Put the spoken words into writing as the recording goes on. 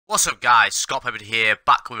What's up guys, Scott Pepper here,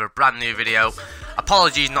 back with a brand new video.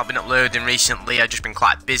 Apologies not been uploading recently, I've just been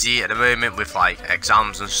quite busy at the moment with like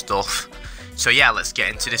exams and stuff. So yeah, let's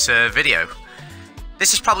get into this video.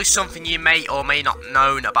 This is probably something you may or may not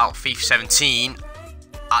known about FIFA 17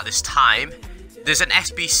 at this time. There's an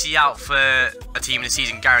SBC out for a team in the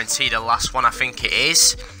season guaranteed, the last one I think it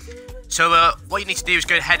is. So what you need to do is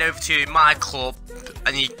go head over to my club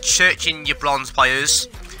and you search in your bronze players.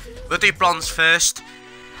 We'll do bronze first.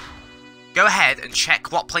 Go ahead and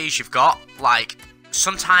check what players you've got. Like,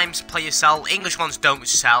 sometimes players sell, English ones don't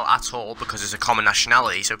sell at all because it's a common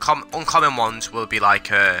nationality. So uncommon ones will be like,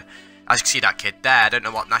 as you can see that kid there, I don't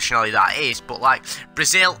know what nationality that is, but like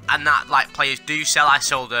Brazil and that like players do sell. I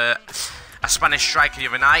sold a Spanish striker the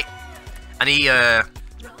other night, and he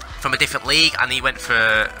from a different league, and he went for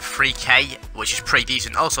 3k, which is pretty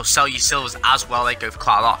decent. Also sell your silvers as well, they go for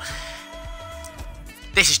quite a lot.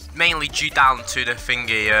 This is mainly due down to the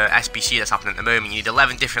thingy SBC that's happening at the moment. You need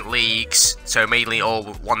 11 different leagues, so mainly all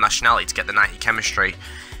with one nationality to get the 90 chemistry.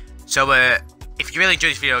 So if you really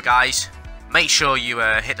enjoyed this video guys, make sure you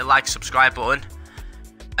hit the like, subscribe button,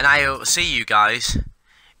 and I will see you guys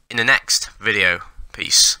in the next video.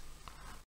 Peace.